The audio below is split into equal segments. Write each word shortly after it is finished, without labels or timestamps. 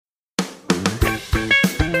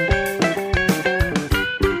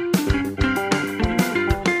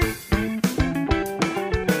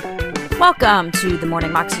Welcome to the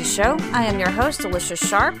Morning Moxie Show. I am your host, Alicia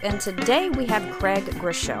Sharp, and today we have Craig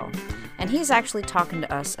Groeschel, and he's actually talking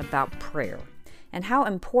to us about prayer and how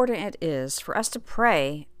important it is for us to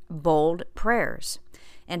pray bold prayers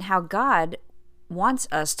and how God wants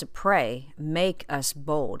us to pray, make us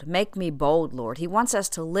bold. Make me bold, Lord. He wants us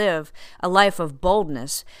to live a life of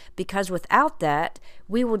boldness because without that,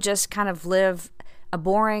 we will just kind of live a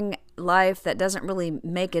boring life that doesn't really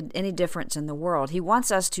make any difference in the world. He wants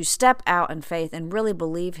us to step out in faith and really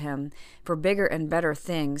believe Him for bigger and better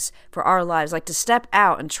things for our lives, like to step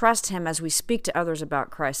out and trust Him as we speak to others about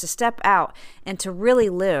Christ, to step out and to really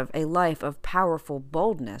live a life of powerful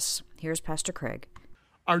boldness. Here's Pastor Craig.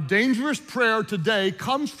 Our dangerous prayer today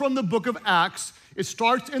comes from the book of Acts. It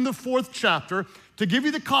starts in the 4th chapter. To give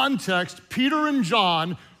you the context, Peter and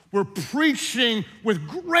John were preaching with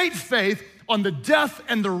great faith on the death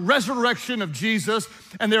and the resurrection of Jesus,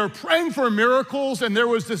 and they were praying for miracles, and there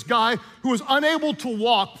was this guy who was unable to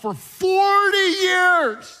walk for 40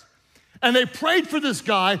 years. And they prayed for this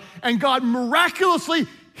guy, and God miraculously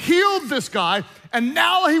healed this guy, and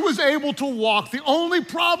now he was able to walk. The only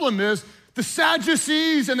problem is the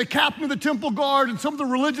Sadducees and the captain of the temple guard and some of the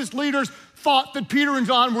religious leaders thought that Peter and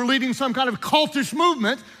John were leading some kind of cultish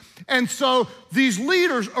movement, and so these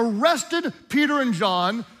leaders arrested Peter and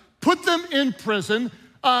John, put them in prison,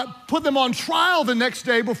 put them on trial the next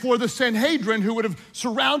day before the Sanhedrin, who would have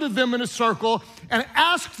surrounded them in a circle, and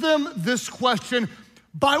asked them this question: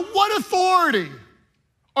 by what authority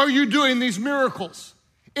are you doing these miracles?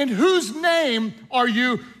 In whose name are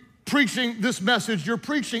you preaching this message you're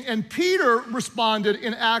preaching? And Peter responded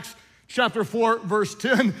in Acts chapter 4, verse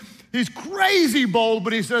 10. He's crazy bold,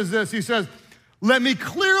 but he says this. He says, "Let me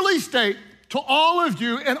clearly state to all of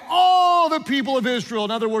you and all the people of Israel,"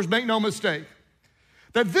 in other words, make no mistake,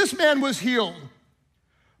 "that this man was healed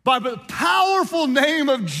by the powerful name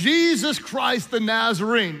of Jesus Christ the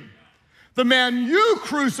Nazarene, the man you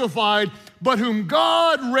crucified, but whom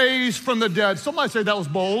God raised from the dead." Somebody say that was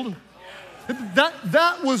bold.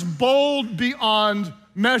 That was bold beyond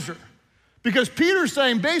measure. Because Peter's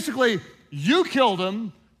saying, basically, you killed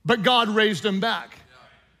him, but God raised him back.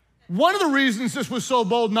 One of the reasons this was so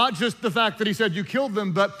bold, not just the fact that he said you killed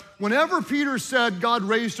them, but whenever Peter said God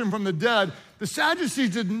raised him from the dead, the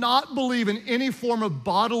Sadducees did not believe in any form of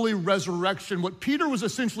bodily resurrection. What Peter was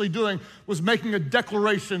essentially doing was making a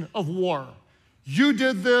declaration of war. You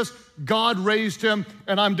did this, God raised him,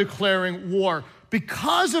 and I'm declaring war.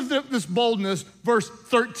 Because of this boldness, verse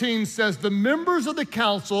 13 says, the members of the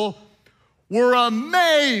council were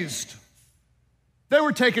amazed. They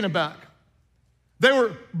were taken aback. They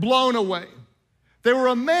were blown away. They were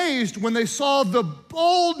amazed when they saw the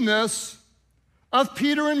boldness of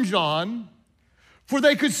Peter and John, for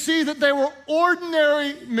they could see that they were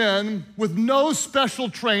ordinary men with no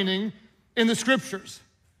special training in the scriptures.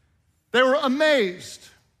 They were amazed,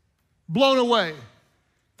 blown away,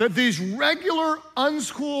 that these regular,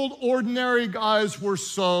 unschooled, ordinary guys were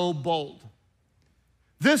so bold.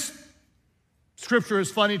 This scripture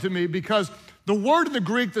is funny to me because the word in the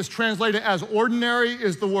Greek that's translated as ordinary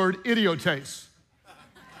is the word idiotes.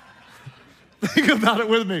 Think about it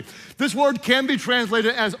with me. This word can be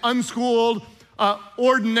translated as unschooled,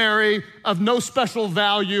 ordinary, of no special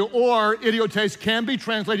value, or idiotes can be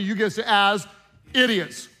translated, you guess, as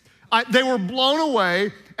idiots. They were blown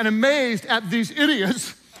away and amazed at these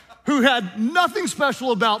idiots who had nothing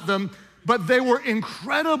special about them, but they were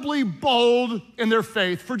incredibly bold in their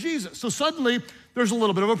faith for Jesus. So suddenly, there's a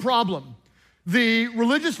little bit of a problem. The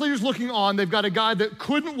religious leaders looking on, they've got a guy that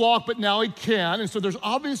couldn't walk, but now he can, and so there's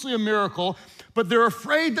obviously a miracle, but they're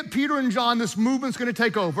afraid that Peter and John, this movement's gonna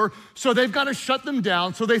take over, so they've got to shut them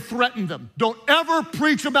down, so they threaten them. Don't ever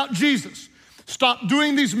preach about Jesus. Stop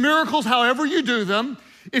doing these miracles however you do them.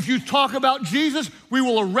 If you talk about Jesus, we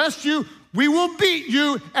will arrest you, we will beat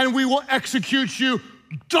you, and we will execute you.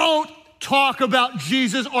 Don't talk about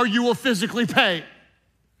Jesus or you will physically pay.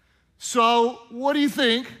 So what do you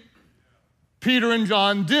think Peter and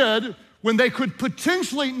John did when they could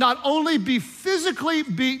potentially not only be physically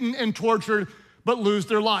beaten and tortured, but lose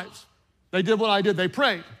their lives? They did what I did, they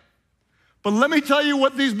prayed. But let me tell you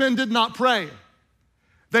what these men did not pray.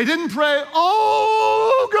 They didn't pray,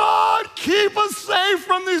 "Oh God, keep us safe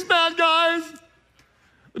from these bad guys.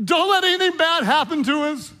 Don't let anything bad happen to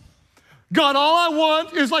us. God, all I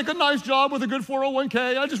want is like a nice job with a good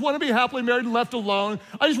 401k. I just want to be happily married and left alone.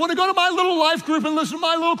 I just want to go to my little life group and listen to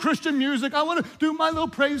my little Christian music. I want to do my little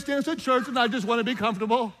praise dance at church, and I just want to be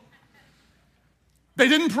comfortable." They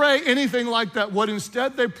didn't pray anything like that. What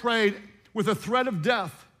instead they prayed with a threat of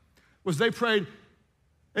death was they prayed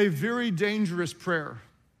a very dangerous prayer.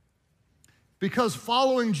 because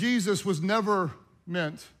following Jesus was never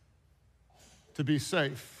meant to be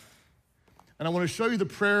safe. And I want to show you the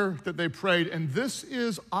prayer that they prayed, and this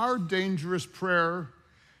is our dangerous prayer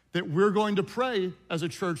that we're going to pray as a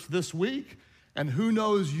church this week, and who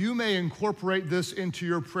knows, you may incorporate this into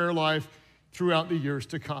your prayer life throughout the years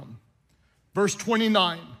to come. Verse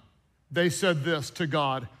 29, they said this to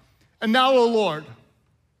God, "And now, O Lord,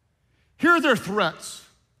 hear their threats."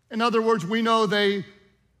 In other words, we know they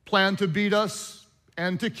plan to beat us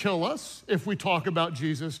and to kill us if we talk about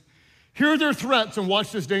Jesus. Hear their threats, and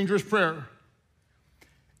watch this dangerous prayer.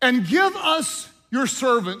 "And give us, your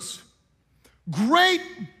servants, great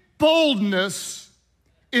boldness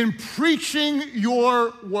in preaching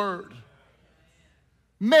your word."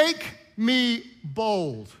 Make me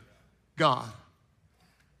bold, God.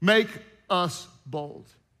 Make us bold.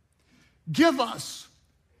 Give us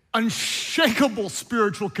unshakable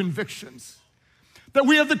spiritual convictions, that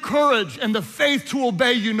we have the courage and the faith to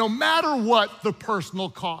obey you no matter what the personal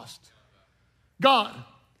cost. God,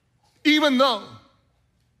 even though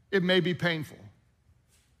it may be painful,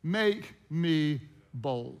 make me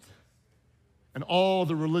bold. And all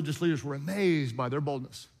the religious leaders were amazed by their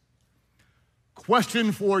boldness.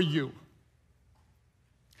 Question for you.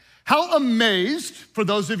 How amazed, for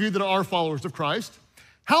those of you that are followers of Christ,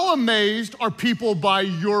 how amazed are people by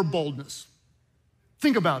your boldness?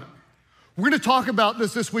 Think about it. We're going to talk about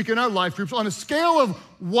this week in our life groups on a scale of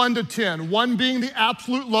 1 to 10, 1 being the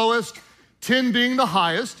absolute lowest, 10 being the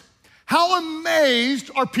highest. How amazed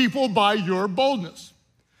are people by your boldness?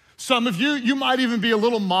 Some of you might even be a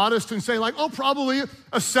little modest and say like, oh, probably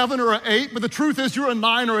a 7 or an 8, but the truth is you're a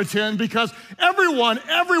 9 or a 10 because everyone,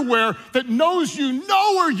 everywhere that knows you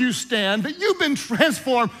know where you stand, that you've been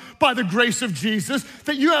transformed by the grace of Jesus,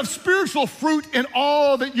 that you have spiritual fruit in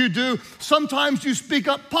all that you do. Sometimes you speak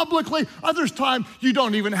up publicly, other times you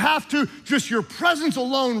don't even have to. Just your presence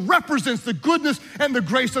alone represents the goodness and the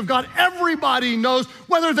grace of God. Everybody knows,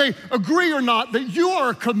 whether they agree or not, that you are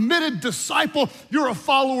a committed disciple. You're a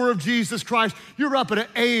follower of Jesus Christ. You're up at an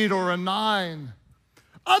 8 or a 9.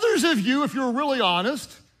 Others of you, if you're really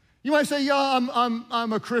honest, you might say, yeah,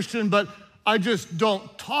 I'm a Christian, but I just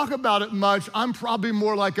don't talk about it much. I'm probably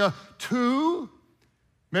more like a 2,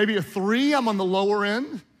 maybe a 3. I'm on the lower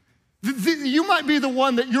end. You might be the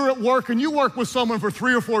one that you're at work and you work with someone for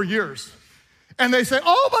 3 or 4 years. And they say,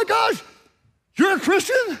 oh my gosh, you're a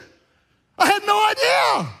Christian? I had no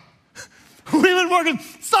idea. We've been working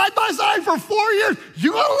side by side for 4 years.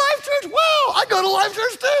 You go to Life Church? Well, I go to Life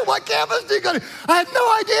Church too. What campus do you go to? I had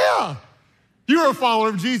no idea. You're a follower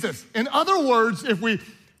of Jesus. In other words, if we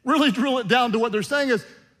really drill it down to what they're saying is,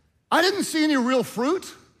 I didn't see any real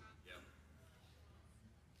fruit.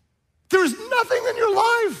 There's nothing in your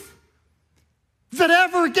life that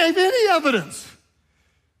ever gave any evidence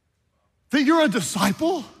that you're a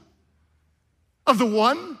disciple of the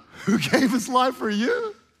one who gave his life for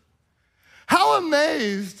you. How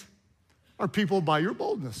amazed are people by your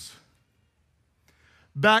boldness?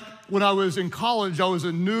 Back when I was in college, I was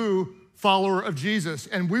a new follower of Jesus,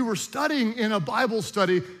 and we were studying in a Bible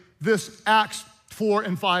study this Acts 4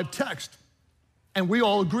 and 5 text, and we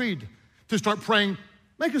all agreed to start praying,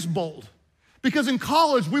 make us bold. Because in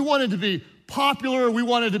college, we wanted to be popular, we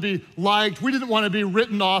wanted to be liked, we didn't want to be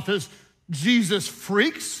written off as Jesus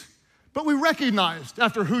freaks, but we recognized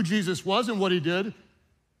after who Jesus was and what he did,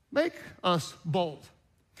 make us bold.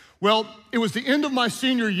 Well, it was the end of my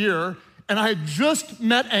senior year, and I had just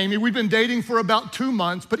met Amy. We'd been dating for about 2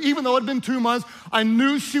 months, but even though it had been 2 months, I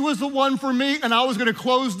knew she was the one for me, and I was gonna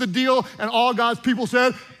close the deal, and all God's people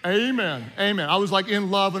said, amen, amen. I was like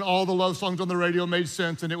in love, and all the love songs on the radio made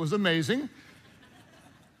sense, and it was amazing.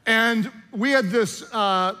 And we had this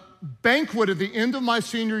banquet at the end of my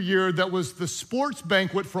senior year that was the sports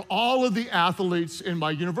banquet for all of the athletes in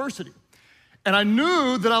my university. And I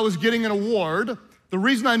knew that I was getting an award. The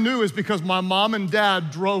reason I knew is because my mom and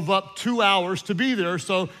dad drove up 2 hours to be there,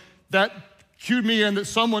 so that cued me in that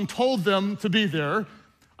someone told them to be there.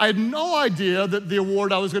 I had no idea that the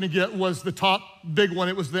award I was gonna get was the top big one.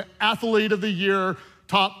 It was the Athlete of the Year,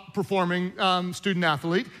 top performing student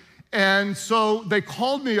athlete. And so they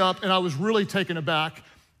called me up, and I was really taken aback,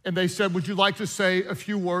 and they said, would you like to say a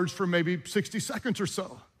few words for maybe 60 seconds or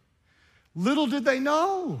so? Little did they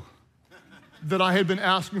know that I had been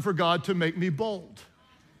asking for God to make me bold.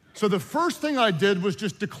 So the first thing I did was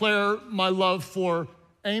just declare my love for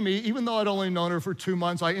Amy. Even though I'd only known her for 2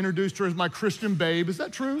 months, I introduced her as my Christian babe. Is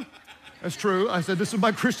that true? That's true. I said, this is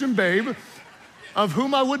my Christian babe, of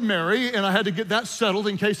whom I would marry, and I had to get that settled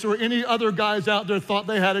in case there were any other guys out there thought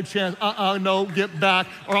they had a chance. No, get back,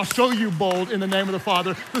 or I'll show you bold in the name of the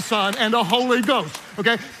Father, the Son, and the Holy Ghost,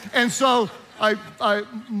 okay? And so I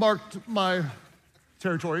marked my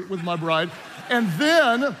territory with my bride. And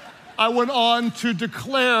then I went on to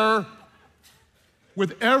declare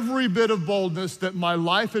with every bit of boldness that my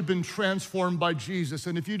life had been transformed by Jesus.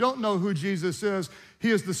 And if you don't know who Jesus is,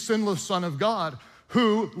 he is the sinless Son of God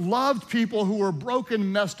who loved people who were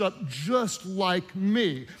broken, messed up, just like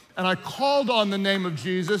me. And I called on the name of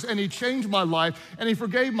Jesus, and he changed my life, and he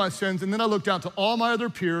forgave my sins. And then I looked out to all my other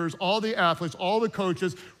peers, all the athletes, all the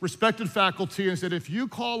coaches, respected faculty, and said, if you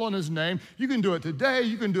call on his name, you can do it today,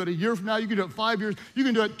 you can do it a year from now, you can do it 5 years, you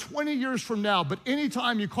can do it 20 years from now. But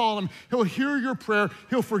anytime you call him, he'll hear your prayer,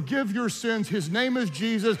 he'll forgive your sins. His name is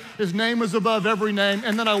Jesus, his name is above every name.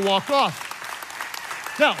 And then I walked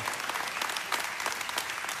off. Now,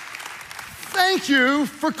 thank you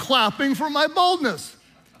for clapping for my boldness.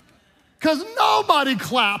 Because nobody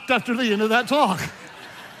clapped after the end of that talk.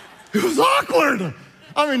 It was awkward.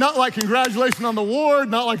 I mean, not like congratulations on the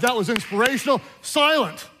award, not like that was inspirational.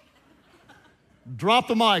 Silent. Drop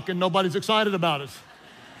the mic and nobody's excited about it.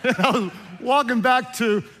 And I was walking back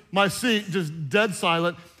to my seat, just dead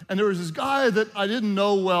silent, and there was this guy that I didn't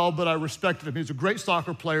know well, but I respected him. He was a great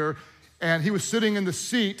soccer player, and he was sitting in the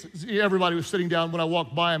seat. Everybody was sitting down when I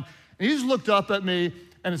walked by him. And he just looked up at me,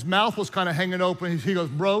 and his mouth was kind of hanging open. He goes,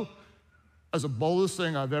 bro, that's the boldest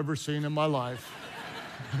thing I've ever seen in my life.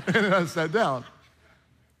 And I sat down.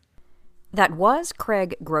 That was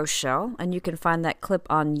Craig Groeschel, and you can find that clip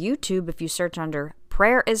on YouTube if you search under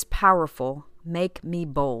Prayer is Powerful, Make Me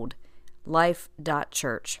Bold,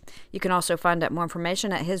 life.church. You can also find out more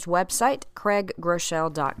information at his website,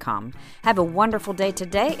 craiggroeschel.com. Have a wonderful day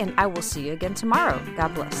today, and I will see you again tomorrow.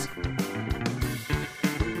 God bless.